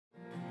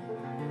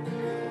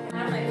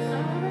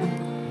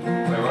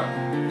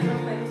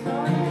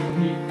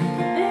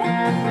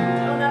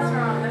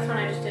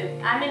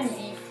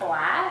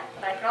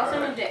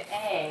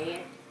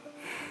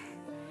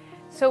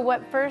So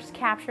what first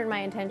captured my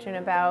attention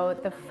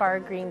about the Far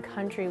Green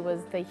Country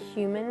was the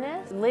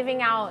humanness.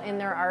 Living out in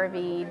their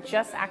RV,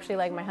 just actually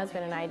like my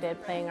husband and I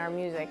did, playing our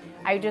music,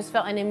 I just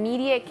felt an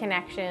immediate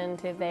connection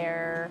to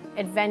their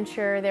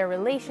adventure, their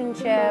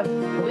relationship.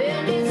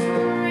 When it's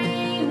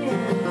raining,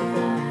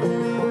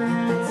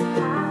 when it's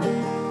hot,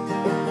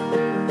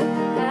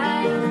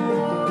 I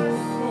know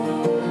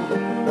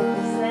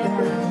things that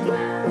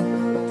I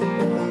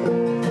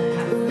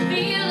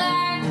feel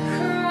like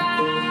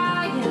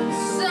crying,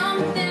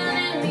 something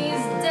in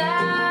me's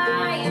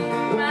dying,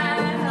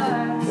 my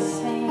heart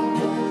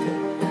sings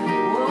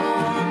one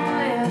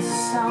last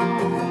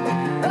song.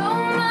 Oh,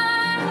 my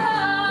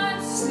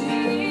heart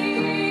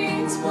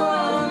sings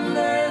one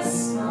last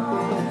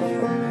song.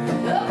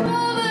 Up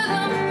over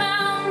the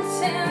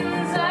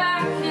mountains I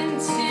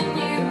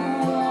continue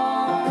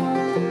on,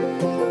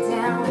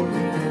 down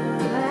the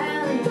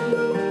valley,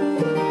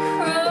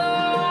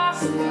 across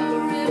the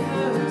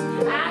rivers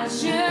I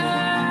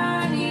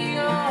journey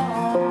on.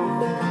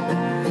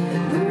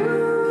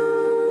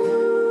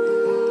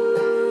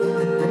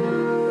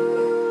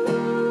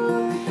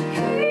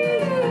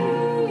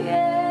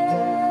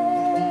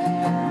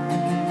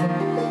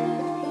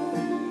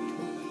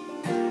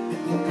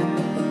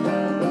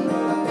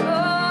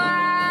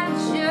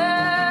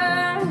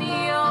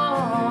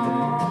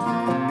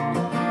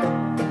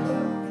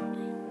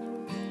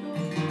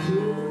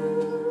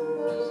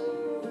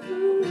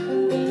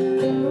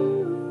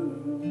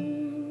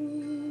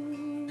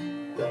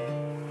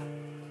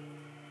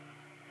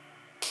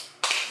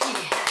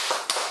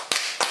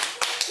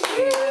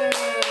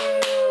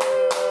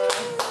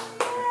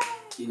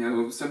 You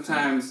know,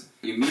 sometimes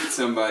you meet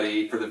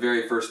somebody for the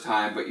very first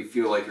time, but you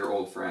feel like you're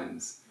old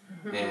friends.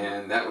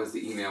 And that was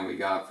the email we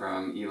got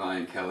from Eli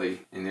and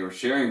Kelly. And they were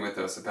sharing with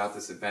us about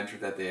this adventure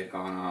that they had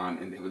gone on,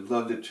 and they would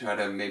love to try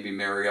to maybe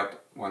marry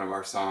up one of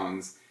our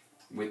songs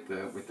with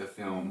the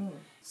film.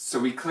 So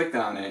we clicked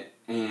on it,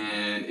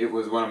 and it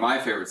was one of my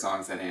favorite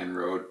songs that Anne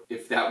wrote.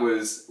 If that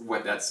was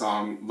what that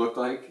song looked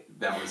like,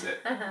 that was it.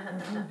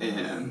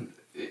 And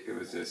it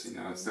was just, you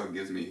know, it still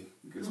gives me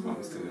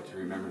goosebumps to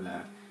remember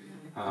that.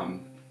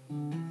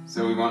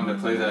 So we wanted to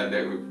play that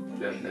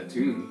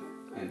tune,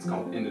 and it's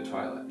called In the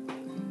Twilight.